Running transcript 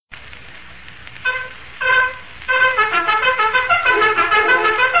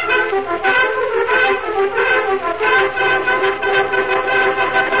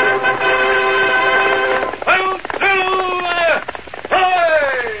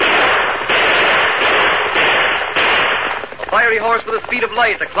fiery horse with the speed of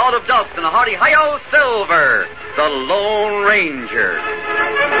light, a cloud of dust, and a hearty hi-yo, Silver, the Lone Ranger.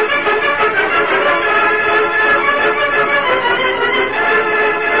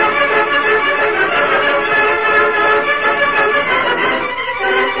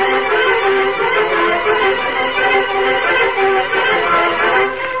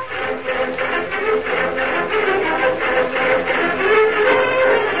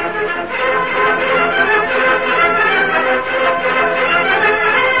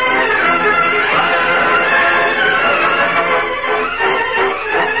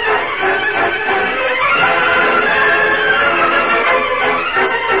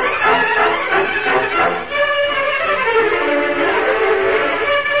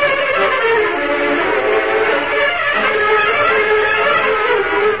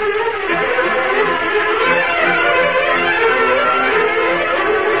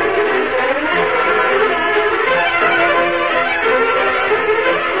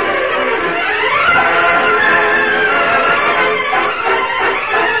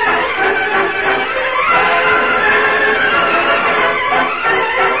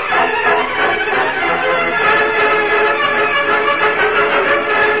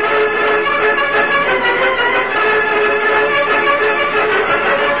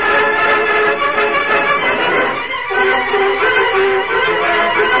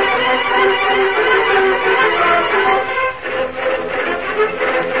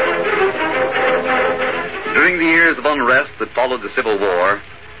 That followed the Civil War,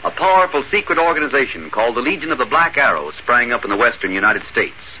 a powerful secret organization called the Legion of the Black Arrow sprang up in the western United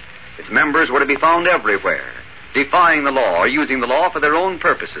States. Its members were to be found everywhere, defying the law or using the law for their own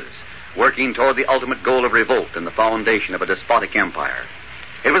purposes, working toward the ultimate goal of revolt and the foundation of a despotic empire.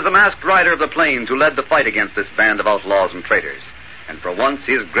 It was the masked rider of the plains who led the fight against this band of outlaws and traitors, and for once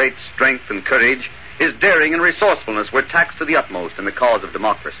his great strength and courage, his daring and resourcefulness were taxed to the utmost in the cause of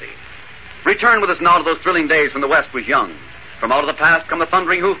democracy. Return with us now to those thrilling days when the West was young. From out of the past come the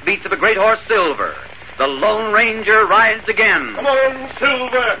thundering hoofbeats of a great horse, Silver. The Lone Ranger rides again. Come on,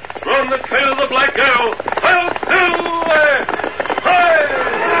 Silver. We're on the trail of the Black Arrow. Well, Silver! Hi!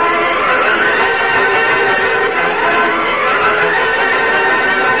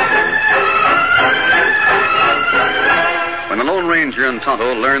 When the Lone Ranger and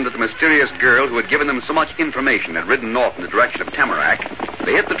Tonto learned that the mysterious girl who had given them so much information had ridden north in the direction of Tamarack,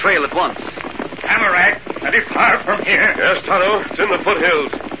 they hit the trail at once. Tamarack? That is far from here. Yes, Tonto. It's in the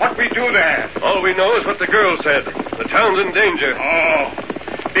foothills. What we do there? All we know is what the girl said. The town's in danger. Oh,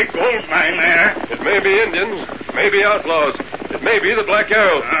 big gold mine there. It may be Indians, maybe outlaws. It may be the Black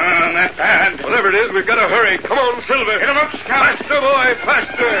Arrow. Not bad. Whatever it is, we've got to hurry. Come on, Silver. Get him up, Scout. Faster, boy,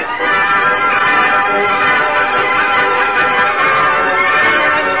 faster.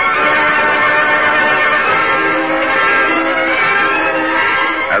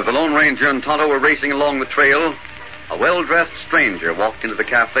 As the Lone Ranger and Tonto were racing along the trail, a well-dressed stranger walked into the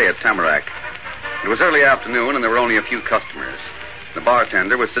cafe at Tamarack. It was early afternoon, and there were only a few customers. The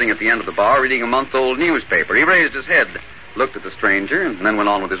bartender was sitting at the end of the bar reading a month-old newspaper. He raised his head, looked at the stranger, and then went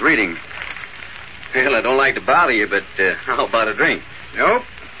on with his reading. Well, I don't like to bother you, but how about a drink? Nope.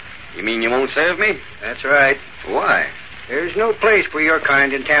 You mean you won't serve me? That's right. Why? There's no place for your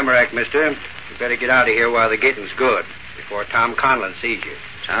kind in Tamarack, mister. You better get out of here while the getting's good, before Tom Conlon sees you.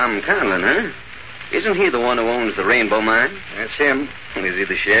 Tom Conlon, huh? Isn't he the one who owns the Rainbow Mine? That's him. Is he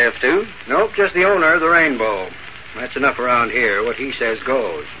the sheriff, too? Nope, just the owner of the Rainbow. That's enough around here. What he says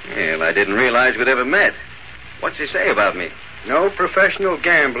goes. Well, I didn't realize we'd ever met. What's he say about me? No professional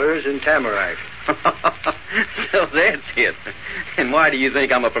gamblers in Tamarack. So that's it. And why do you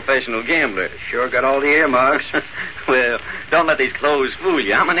think I'm a professional gambler? Sure got all the earmarks. Well, don't let these clothes fool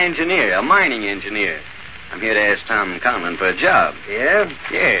you. I'm an engineer, a mining engineer. I'm here to ask Tom Conlon for a job. Yeah?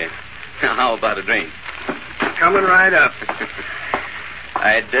 Yeah. How about a drink? Coming right up.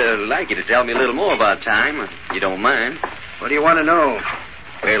 I'd like you to tell me a little more about Tom, if you don't mind. What do you want to know?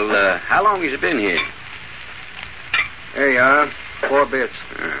 Well, how long has he been here? There you are. 4 bits.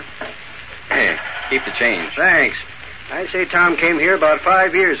 Hey, keep the change. Thanks. I say Tom came here about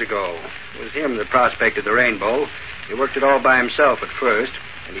 5 years ago. It was him that prospected the Rainbow. He worked it all by himself at first,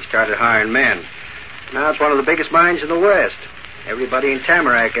 and he started hiring men. Now it's one of the biggest mines in the West. Everybody in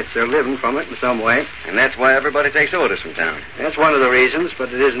Tamarack gets their living from it in some way. And that's why everybody takes orders from town. That's one of the reasons,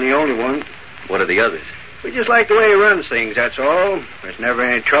 but it isn't the only one. What are the others? We just like the way he runs things, that's all. There's never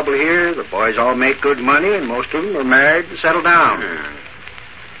any trouble here. The boys all make good money, and most of them are married and settled down.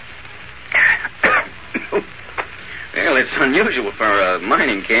 Well, it's unusual for a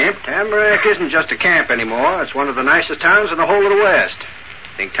mining camp. Tamarack isn't just a camp anymore. It's one of the nicest towns in the whole of the West.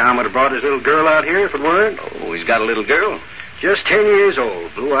 Think Tom would have brought his little girl out here if it weren't? Oh, he's got a little girl? Just 10 years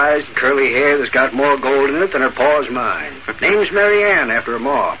old. Blue eyes and curly hair that's got more gold in it than her pa's mine. Name's Mary Ann after her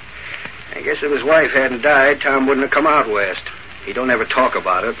ma. I guess if his wife hadn't died, Tom wouldn't have come out west. He don't ever talk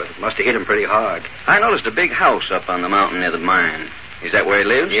about it, but it must have hit him pretty hard. I noticed a big house up on the mountain near the mine. Is that where he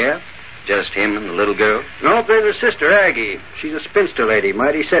lives? Yeah? Just him and the little girl? Nope, there's a sister, Aggie. She's a spinster lady,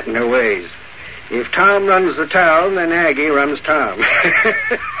 mighty set in her ways. If Tom runs the town, then Aggie runs Tom.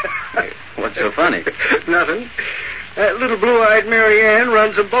 What's so funny? Nothing. That little blue-eyed Mary Ann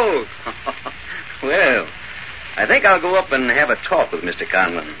runs them both. Well, I think I'll go up and have a talk with Mr.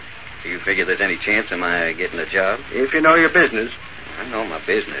 Conlon. Do you figure there's any chance of my getting a job? If you know your business. I know my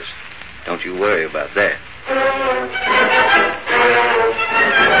business. Don't you worry about that.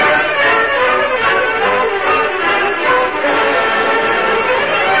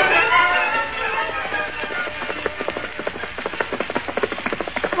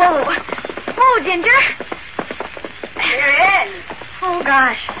 Whoa, Ginger. Mary Ann. Oh,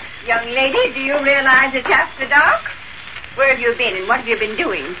 gosh. Young lady, do you realize it's after dark? Where have you been and what have you been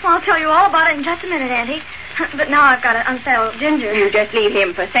doing? Well, I'll tell you all about it in just a minute, Auntie. But now I've got to unsaddle Ginger. You just leave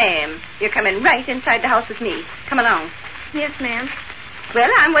him for Sam. You're coming right inside the house with me. Come along. Yes, ma'am. Well,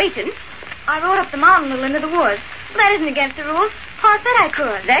 I'm waiting. I rode up the mountain a little into the woods. Well, that isn't against the rules. Pa said I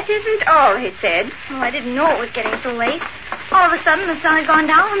could. That isn't all he said. Well, I didn't know it was getting so late. All of a sudden, the sun had gone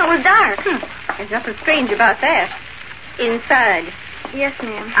down and it was dark. There's nothing strange about that. Inside. Yes,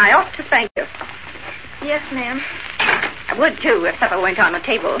 ma'am. I ought to thank you. Yes, ma'am. I would, too, if supper went on the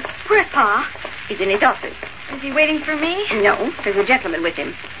table. Where's Pa? He's in his office. Is he waiting for me? No, there's a gentleman with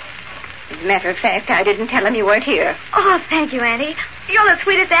him. As a matter of fact, I didn't tell him you weren't here. Oh, thank you, Auntie. You're the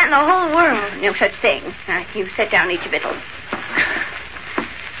sweetest aunt in the whole world. No such thing. You sit down, eat your victuals.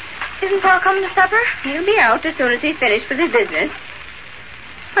 Isn't Pa coming to supper? He'll be out as soon as he's finished with his business.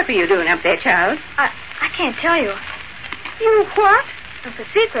 What were you doing up there, child? I can't tell you. You what? It's a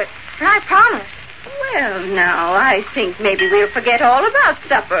secret, and I promised. Well, now, I think maybe we'll forget all about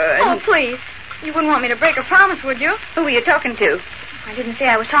supper. Oh, please. You wouldn't want me to break a promise, would you? Who were you talking to? I didn't say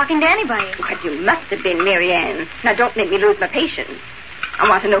I was talking to anybody. But you must have been Mary Ann. Now, don't make me lose my patience. I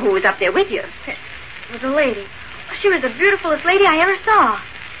want to know who was up there with you. It was a lady. She was the beautifulest lady I ever saw.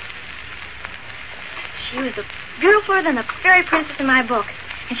 She was beautifuler than the fairy princess in my book,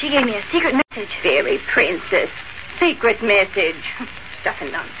 and she gave me a secret message. Fairy princess. Secret message. Stuff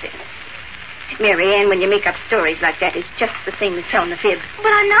and nonsense. Mary Ann, when you make up stories like that, it's just the same as telling a fib.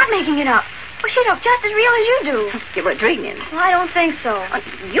 But I'm not making it up. Well, she looked just as real as you do. You were dreaming. Well, I don't think so.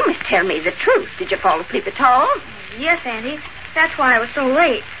 You must tell me the truth. Did you fall asleep at all? Yes, Auntie. That's why I was so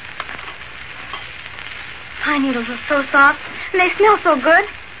late. Pine needles are so soft, and they smell so good.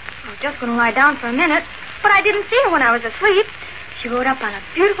 I was just going to lie down for a minute, but I didn't see her when I was asleep. She rode up on a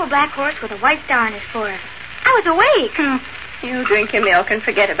beautiful black horse with a white star on his forehead. I was awake. You drink your milk and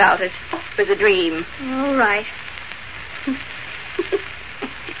forget about it. It was a dream. All right.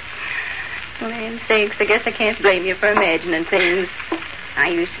 Land's sakes, I guess I can't blame you for imagining things. I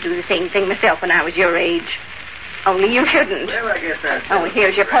used to do the same thing myself when I was your age. Only you shouldn't. Well, I guess that's... Oh,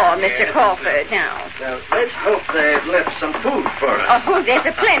 here's your paw, Mr. Crawford, now. Well, let's hope they've left some food for us. Oh, there's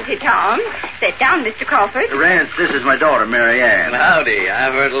a plenty, Tom. Sit down, Mr. Crawford. Rance, this is my daughter, Mary Ann. Howdy.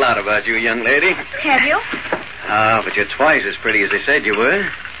 I've heard a lot about you, young lady. Have you? But you're twice as pretty as they said you were.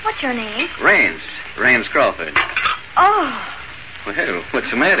 What's your name? Rance. Rance Crawford. Oh. Well, what's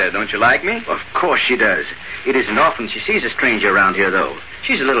the matter? Don't you like me? Of course she does. It isn't often she sees a stranger around here, though.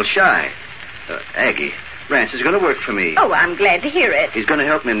 She's a little shy. Aggie, Rance is going to work for me. Oh, I'm glad to hear it. He's going to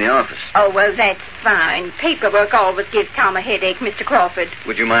help me in the office. Oh, well, that's fine. Paperwork always gives Tom a headache, Mr. Crawford.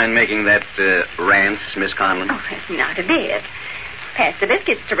 Would you mind making that Rance, Miss Conlon? Oh, not a bit. Pass the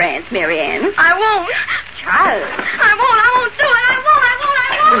biscuits to Rance, Mary Ann. I won't. Child. I won't do it. I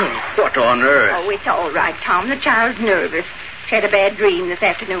won't. What on earth? Oh, it's all right, Tom. The child's nervous. She had a bad dream this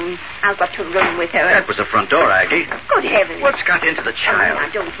afternoon. I'll go to her room with her. That was the front door, Aggie. Good heavens. What's got into the child? Oh,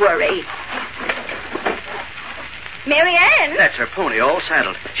 now, don't worry. Mary Ann! That's her pony, all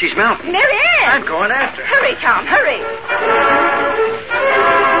saddled. She's mounting. Mary Ann! I'm going after her. Hurry, Tom, hurry.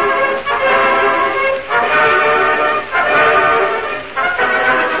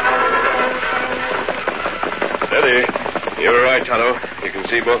 Steady. You're right, Tonto. You can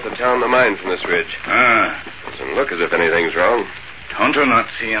see both the town and the mine from this ridge. Doesn't look as if anything's wrong. Tonto not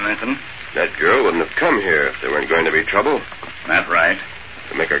see anything. That girl wouldn't have come here if there weren't going to be trouble. That right.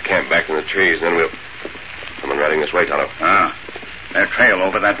 We'll make our camp back in the trees, and then we'll... Someone riding this way, Tonto. Their trail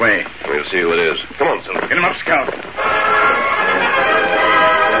over that way. We'll see who it is. Come on, Silver. Get him up, Scout.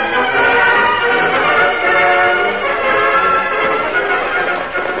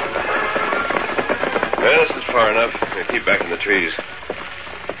 Well, this is far enough. Yeah, keep back in the trees.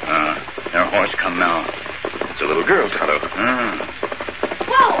 Their horse come now. It's a little girl, Tonto.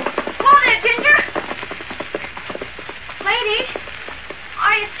 Whoa! Whoa there, Ginger! Lady?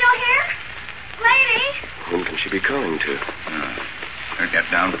 Are you still here? Lady? Whom can she be calling to? Her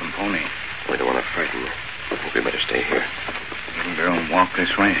get down from pony. We don't want to frighten her. I think we better stay here. Little girl, walk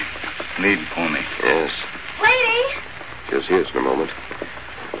this way. Lead pony. Yes. Lady? She'll see us in a moment.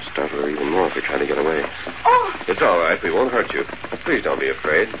 We'll startle her even more if we try to get away. Oh, It's all right. We won't hurt you. Please don't be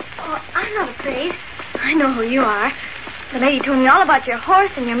afraid. oh, I'm not afraid. I know who you are. The lady told me all about your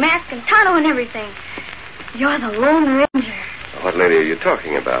horse and your mask and Tonto and everything. You're the Lone Ranger. What lady are you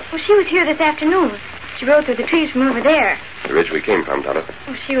talking about? Well, she was here this afternoon. She rode through the trees from over there. The ridge we came from, Tonto.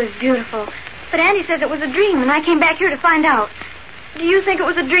 Oh, she was beautiful. But Andy says it was a dream, and I came back here to find out. Do you think it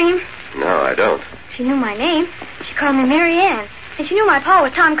was a dream? No, I don't. She knew my name. She called me Mary Ann. And she knew my pa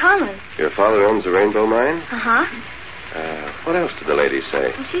was Tom Conlon. Your father owns the Rainbow Mine? Uh-huh. What else did the lady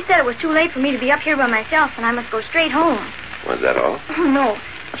say? Well, she said it was too late for me to be up here by myself, and I must go straight home. Was that all? Oh, no.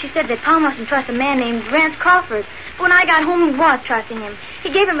 She said that Pa mustn't trust a man named Rance Crawford. But when I got home, he was trusting him.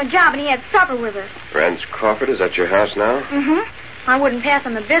 He gave him a job, and he had supper with us. Rance Crawford is at your house now? Mm-hmm. I wouldn't pass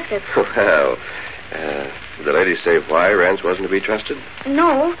on the biscuits. Well, did the lady say why Rance wasn't to be trusted?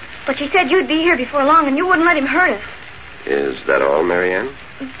 No, but she said you'd be here before long, and you wouldn't let him hurt us. Is that all, Mary Ann?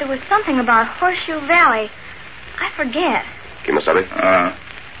 There was something about Horseshoe Valley. I forget. Kimasabi?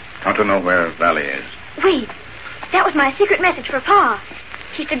 Tonto know where Valley is. Wait. That was my secret message for Pa.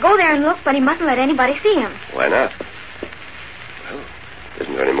 He's to go there and look, but he mustn't let anybody see him. Why not? Well,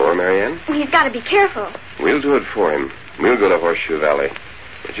 isn't there any more, Mary Ann? He's got to be careful. We'll do it for him. We'll go to Horseshoe Valley.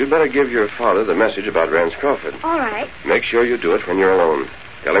 But you'd better give your father the message about Rance Crawford. All right. Make sure you do it when you're alone.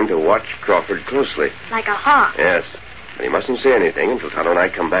 Tell him to watch Crawford closely. Like a hawk. Yes. But he mustn't say anything until Tonto and I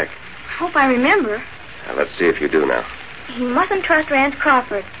come back. I hope I remember. Now, let's see if you do now. He mustn't trust Rance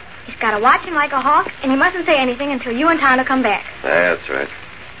Crawford. He's got to watch him like a hawk, and he mustn't say anything until you and Tonto come back. That's right.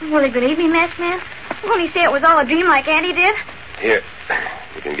 Will he believe me, Masked Man? Won't he say it was all a dream like Andy did? Here.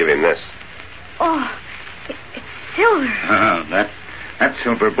 You can give him this. Oh, it's silver. That's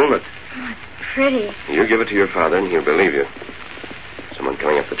silver bullet. Oh, it's pretty. You give it to your father, and he'll believe you. Someone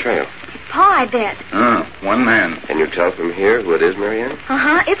coming up the trail. Pa, I bet. One man. Can you tell from here who it is, Mary Ann?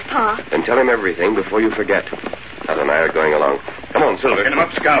 Uh-huh, it's Pa. Then tell him everything before you forget. Tonto and I are going along. Come on, Silver. Get him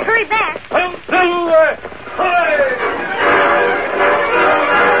up, Scout. Hurry back.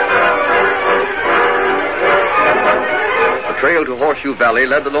 The trail to Horseshoe Valley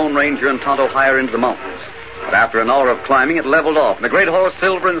led the Lone Ranger and Tonto higher into the mountains. But after an hour of climbing, it leveled off, and the great horse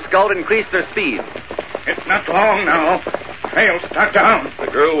Silver and Scout increased their speed. It's not long now. Trail start down. The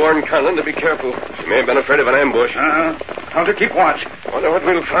girl warned Conlon to be careful. She may have been afraid of an ambush. How to keep watch. Wonder what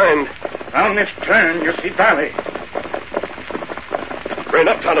we'll find. Round this turn, you see Valley. Rein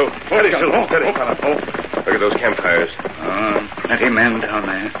up, Tonto. Steady, Silver. Steady. Look at those campfires. Plenty men down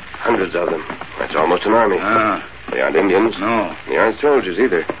there. Hundreds of them. That's almost an army. They aren't Indians. No. They aren't soldiers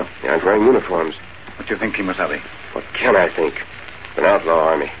either. They aren't wearing uniforms. What do you think, Kimasabi? What can I think? An outlaw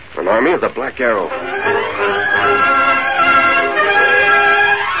army. An army of the Black Arrow.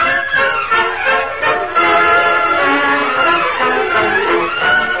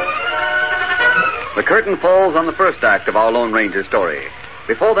 The curtain falls on the first act of our Lone Ranger story.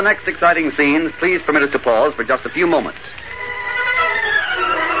 Before the next exciting scenes, please permit us to pause for just a few moments.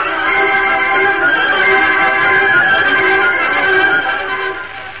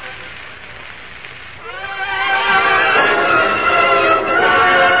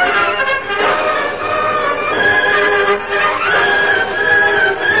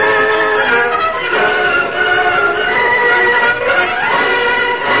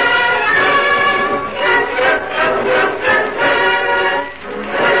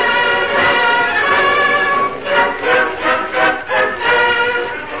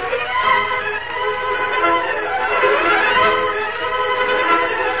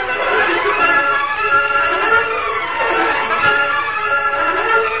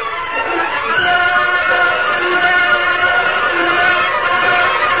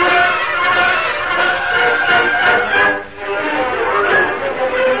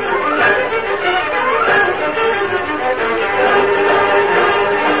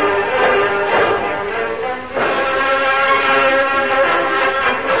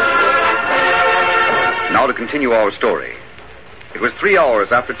 Continue our story. It was 3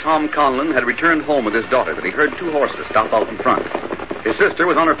 hours after Tom Conlon had returned home with his daughter that he heard two horses stop out in front. His sister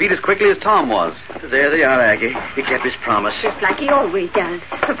was on her feet as quickly as Tom was. There they are, Aggie. He kept his promise. Just like he always does.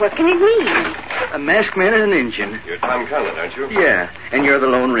 But what can it mean? A masked man and an Indian. You're Tom Conlon, aren't you? Yeah, and you're the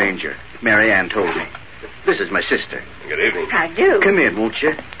Lone Ranger. Mary Ann told me. This is my sister. Good evening. I do. Come in, won't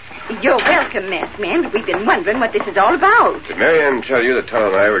you? You're welcome, masked man, but we've been wondering what this is all about. Did Mary Ann tell you that Tonto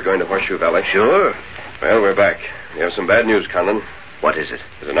and I were going to Horseshoe Valley? Sure. Well, we're back. We have some bad news, Conlon. What is it?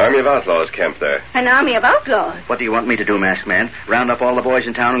 There's an army of outlaws camped there. An army of outlaws? What do you want me to do, masked man? Round up all the boys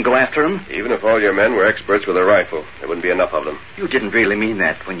in town and go after them? Even if all your men were experts with a rifle, there wouldn't be enough of them. You didn't really mean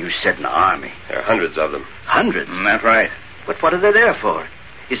that when you said an army. There are hundreds of them. Hundreds? That's right. But what are they there for?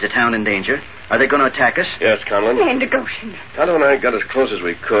 Is the town in danger? Are they going to attack us? Yes, Conlon. Land of Goshen. Tonto and I got as close as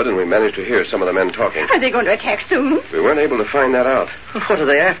we could, and we managed to hear some of the men talking. Are they going to attack soon? We weren't able to find that out. What are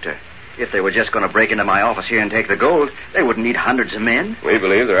they after? If they were just going to break into my office here and take the gold, they wouldn't need hundreds of men. We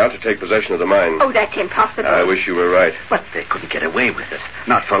believe they're out to take possession of the mine. Oh, that's impossible. I wish you were right. But they couldn't get away with it.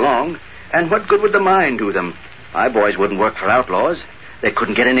 Not for long. And what good would the mine do them? My boys wouldn't work for outlaws. They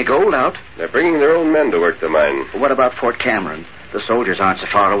couldn't get any gold out. They're bringing their own men to work the mine. What about Fort Cameron? The soldiers aren't so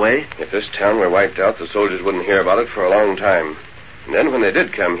far away. If this town were wiped out, the soldiers wouldn't hear about it for a long time. And then when they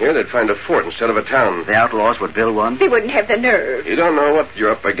did come here, they'd find a fort instead of a town. The outlaws would build one? They wouldn't have the nerve. You don't know what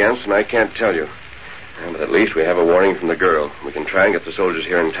you're up against, and I can't tell you. But at least we have a warning from the girl. We can try and get the soldiers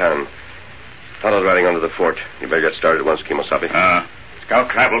here in town. Tonto's riding onto the fort. You better get started at once, Kimosabe. Scout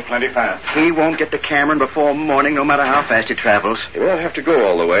travel plenty fast. He won't get to Cameron before morning, no matter how fast he travels. He may not have to go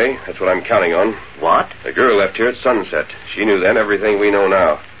all the way. That's what I'm counting on. What? The girl left here at sunset. She knew then everything we know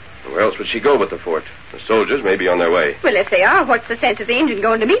now. Where else would she go but the fort? The soldiers may be on their way. Well, if they are, what's the sense of the Indian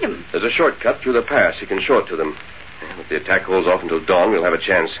going to meet them? There's a shortcut through the pass. You can show it to them. If the attack holds off until dawn, we'll have a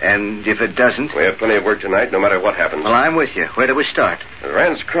chance. And if it doesn't? We have plenty of work tonight, no matter what happens. Well, I'm with you. Where do we start?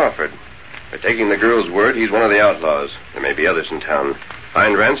 Rance Crawford. We're taking the girl's word. He's one of the outlaws. There may be others in town.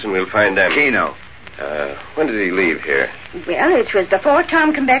 Find Rance and we'll find them. Keno. When did he leave here? Well, it was before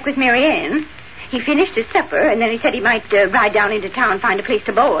Tom come back with Mary Ann. He finished his supper, and then he said he might ride down into town and find a place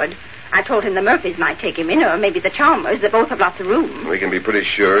to board. I told him the Murphys might take him in, or maybe the Chalmers. They both have lots of room. We can be pretty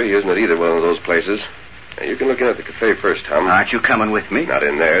sure he isn't at either one of those places. Now, you can look in at the cafe first, Tom. Aren't you coming with me? Not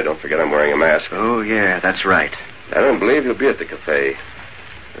in there. Don't forget I'm wearing a mask. Oh, yeah, that's right. I don't believe he'll be at the cafe.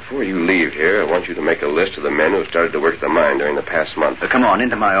 Before you leave here, I want you to make a list of the men who started to work at the mine during the past month. Come on,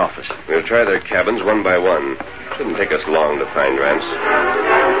 into my office. We'll try their cabins one by one. Shouldn't take us long to find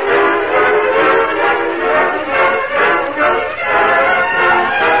Rance.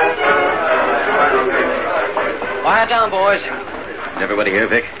 Quiet down, boys. Is everybody here,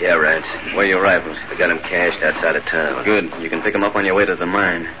 Vic? Yeah, Rance. Where are your rifles? I got them cached outside of town. Good. You can pick them up on your way to the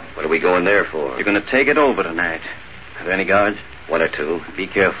mine. What are we going there for? You're going to take it over tonight. Are there any guards? One or two. Be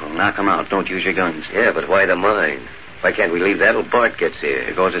careful. Knock them out. Don't use your guns. Yeah, but why the mine? Why can't we leave that till Bart gets here?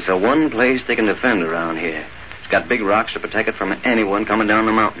 Because it's the one place they can defend around here. It's got big rocks to protect it from anyone coming down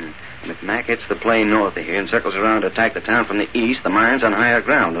the mountain. And if Mac hits the plain north of here and circles around to attack the town from the east, the mine's on higher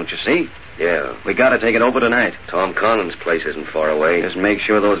ground, don't you see? Yeah. We gotta take it over tonight. Tom Conlon's place isn't far away. Just make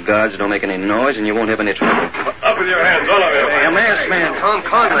sure those guards don't make any noise and you won't have any trouble. Up with your hands, all of you. Hey, a masked man. Tom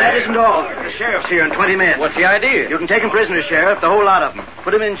Conlon. That isn't all. The sheriff's here in 20 minutes. What's the idea? You can take them prisoners, Sheriff, the whole lot of them.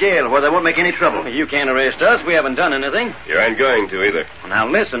 Put them in jail where they won't make any trouble. You can't arrest us. We haven't done anything. You ain't going to either. Well, now,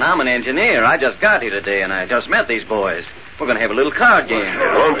 listen, I'm an engineer. I just got here today, and I just met these boys. We're going to have a little card game.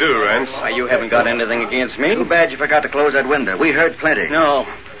 It won't do, Rance. Why, you haven't got anything against me. Too bad you forgot to close that window. We heard plenty. No.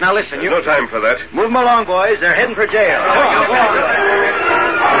 Now, listen, There's no time for that. Move them along, boys. They're heading for jail. Go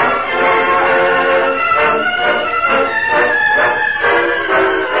on.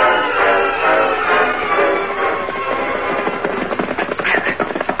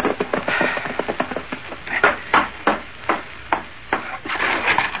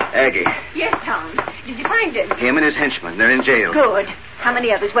 Aggie. Yes, Tom. Did you find him? Him and his henchmen. They're in jail. Good. How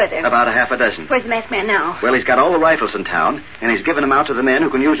many others were there? About a half a dozen. Where's the masked man now? Well, he's got all the rifles in town, and he's given them out to the men who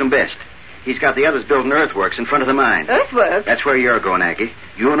can use them best. He's got the others building earthworks in front of the mine. Earthworks? That's where you're going, Aggie.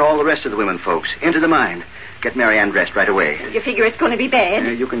 You and all the rest of the women folks. Into the mine. Get Mary Ann dressed right away. You figure it's going to be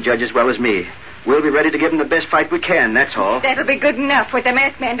bad? You can judge as well as me. We'll be ready to give them the best fight we can, that's all. That'll be good enough with the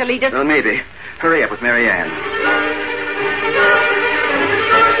masked man to lead us. Well, maybe. Hurry up with Mary Ann.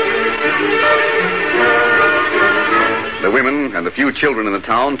 The women and the few children in the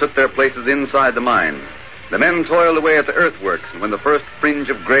town took their places inside the mine. The men toiled away at the earthworks, and when the first fringe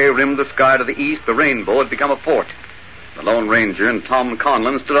of gray rimmed the sky to the east, the rainbow had become a fort. The Lone Ranger and Tom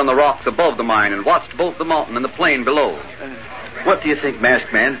Conlon stood on the rocks above the mine and watched both the mountain and the plain below. What do you think,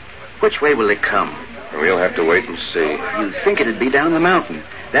 masked man? Which way will they come? We'll have to wait and see. You'd think it'd be down the mountain.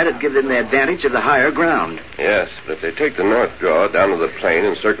 That'd give them the advantage of the higher ground. Yes, but if they take the north draw down to the plain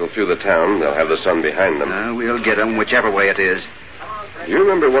and circle through the town, they'll have the sun behind them. We'll get them whichever way it is. Do you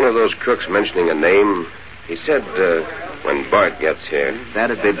remember one of those crooks mentioning a name? He said, when Bart gets here.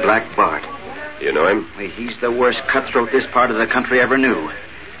 That'd be Black Bart. You know him? He's the worst cutthroat this part of the country ever knew.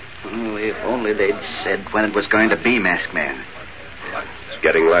 Oh, if only they'd said when it was going to be, Masked Man. It's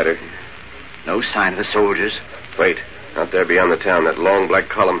getting lighter. No sign of the soldiers. Wait. Out there beyond the town, that long black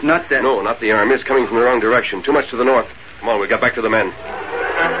column. Not that... No, not the army. It's coming from the wrong direction. Too much to the north. Come on, we'll get back to the men.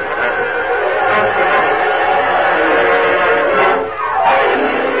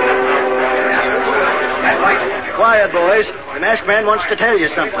 Quiet, boys. The Masked Man wants to tell you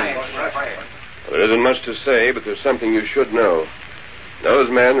something. Well, there isn't much to say, but there's something you should know. Those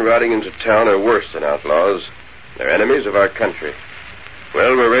men riding into town are worse than outlaws. They're enemies of our country.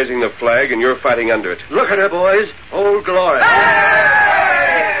 Well, we're raising the flag, and you're fighting under it. Look at her, boys. Old Glory.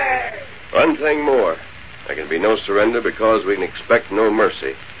 One thing more. There can be no surrender because we can expect no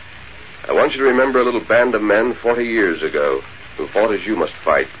mercy. I want you to remember a little band of men 40 years ago who fought as you must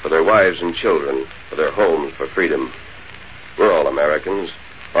fight, for their wives and children, for their homes, for freedom. We're all Americans.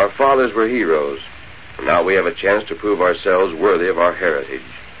 Our fathers were heroes. And now we have a chance to prove ourselves worthy of our heritage.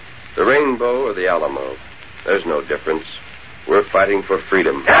 The rainbow or the Alamo. There's no difference. We're fighting for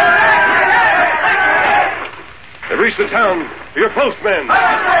freedom. They've reached the town. Your post, men.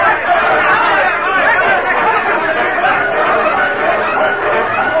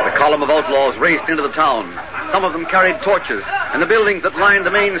 The column of outlaws raced into the town. Some of them carried torches, and the buildings that lined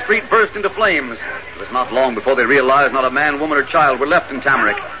the main street burst into flames. It was not long before they realized not a man, woman, or child were left in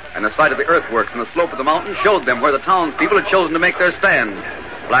Tamarack, and the sight of the earthworks and the slope of the mountain showed them where the townspeople had chosen to make their stand.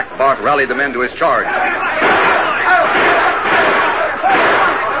 Black Bart rallied the men to his charge.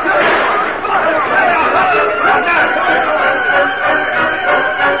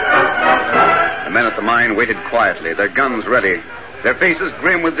 The men at the mine waited quietly, their guns ready, their faces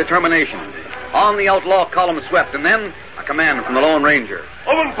grim with determination. On the outlaw column swept, and then a command from the Lone Ranger.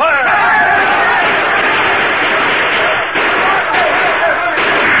 Open fire!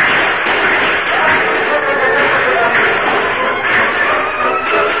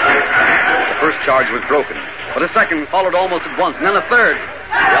 The first charge was broken, but a second followed almost at once, and then a third.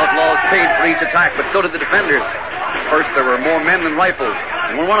 The outlaws paid for each attack, but so did the defenders. First, there were more men than rifles,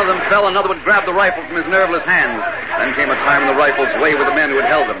 and when one of them fell, another would grab the rifle from his nerveless hands. Then came a time when the rifles lay with the men who had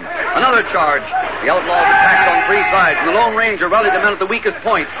held them. Another charge. The outlaws attacked on three sides, and the Lone Ranger rallied the men at the weakest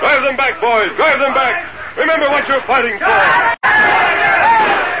point. Drive them back, boys. Drive them back. Remember what you're fighting for.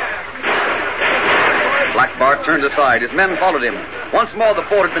 Black Bart turned aside. His men followed him. Once more, the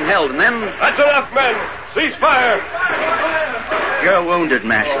fort had been held, and then... That's enough, men. Cease fire. You're wounded,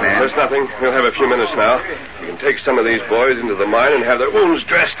 Masked Man. There's nothing. We'll have a few minutes now. You can take some of these boys into the mine and have their wounds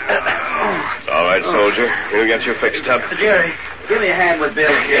dressed. It's all right, soldier. We'll get you fixed up. Jerry, give me a hand with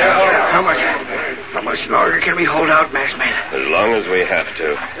Bill. Yeah. How much longer can we hold out, Masked Man? As long as we have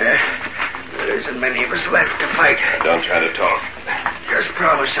to. There isn't many of us left to fight. Don't try to talk. Just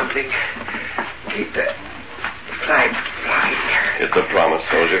promise something. Keep the flag flying. It's a promise,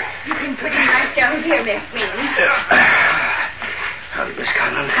 soldier. You've been pretty nice down here, Masked Man. Howdy, Miss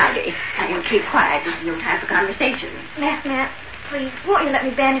Conlon. Howdy. Now, you keep quiet. This is no time for conversation. Masked Man, please, won't you let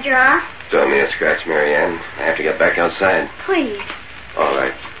me bandage your arm? It's only a scratch, Mary Ann. I have to get back outside. Please. All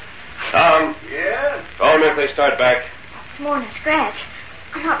right. Yeah? Call me if they start back. It's more than a scratch.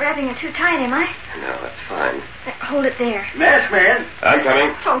 I'm not wrapping it too tight, am I? No, that's fine. Hold it there. Masked Man. I'm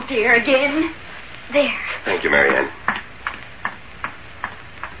coming. Oh, dear, again. There. Thank you, Mary Ann.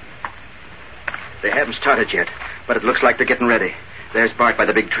 They haven't started yet, but it looks like they're getting ready. There's Bart by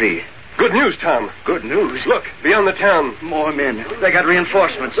the big tree. Good news, Tom. Good news. Look, beyond the town. More men. They got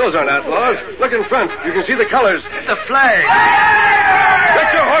reinforcements. Those aren't outlaws. Look in front. You can see the colors. The flag.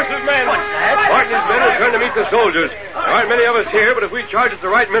 Get your horses, men. What's that? Martin's men are trying to meet the soldiers. There aren't many of us here, but if we charge at the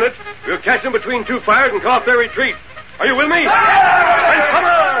right minute, we'll catch them between two fires and cut off their retreat. Are you with me? Then come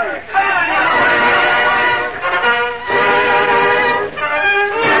on!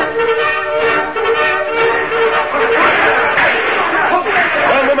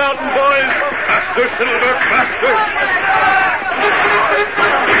 On the mountain, boys! Faster, Silver, faster!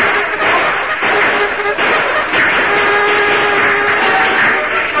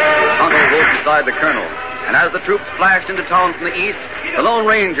 Tonto rode beside the colonel, and as the troops flashed into town from the east, the Lone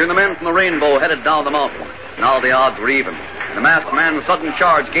Ranger and the men from the Rainbow headed down the mountain. Now the odds were even. The Masked Man's sudden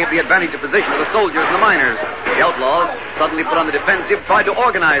charge gave the advantage of position to the soldiers and the miners. The outlaws, suddenly put on the defensive, tried to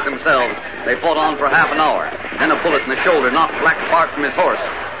organize themselves. They fought on for half an hour. Then a bullet in the shoulder knocked Black Bart from his horse.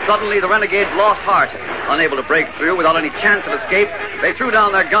 Suddenly, the renegades lost heart. Unable to break through without any chance of escape, they threw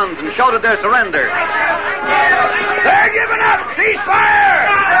down their guns and shouted their surrender. They're giving up! Cease fire!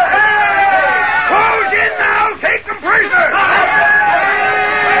 Close in now! Take them prisoners!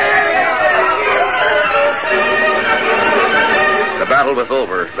 The battle was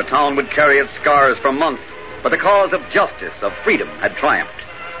over, the town would carry its scars for months, but the cause of justice, of freedom, had triumphed.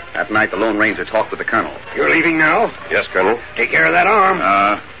 That night, the Lone Ranger talked with the colonel. You're leaving now? Yes, Colonel. Take care of that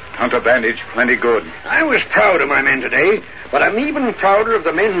arm. Hunter bandage, plenty good. I was proud of my men today, but I'm even prouder of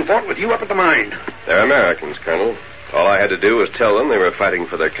the men who fought with you up at the mine. They're Americans, Colonel. All I had to do was tell them they were fighting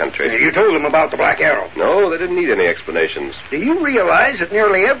for their country. You told them about the Black Arrow. No, they didn't need any explanations. Do you realize that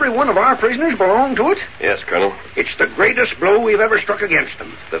nearly every one of our prisoners belonged to it? Yes, Colonel. It's the greatest blow we've ever struck against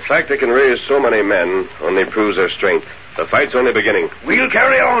them. The fact they can raise so many men only proves their strength. The fight's only beginning. We'll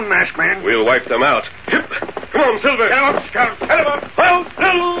carry on, Masked Man. We'll wipe them out. Hip! Come on, Silver. Get up, Scout. Head him up. Well,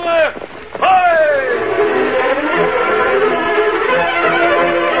 Silver!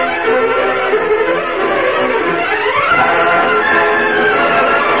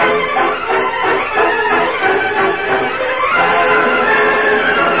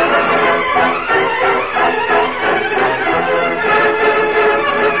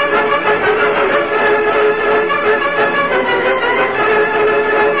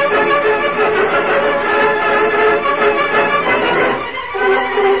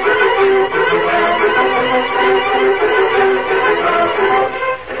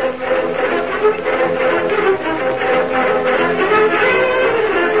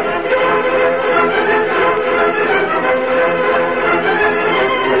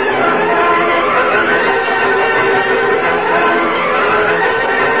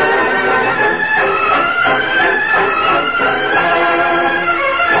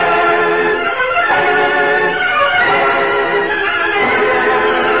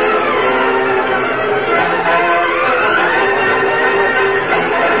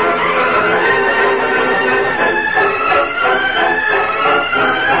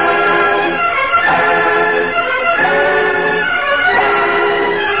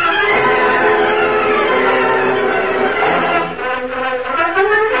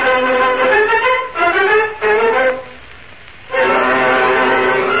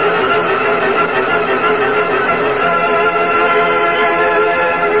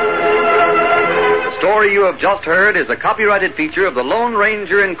 You have just heard is a copyrighted feature of the Lone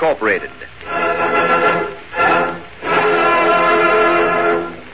Ranger Incorporated.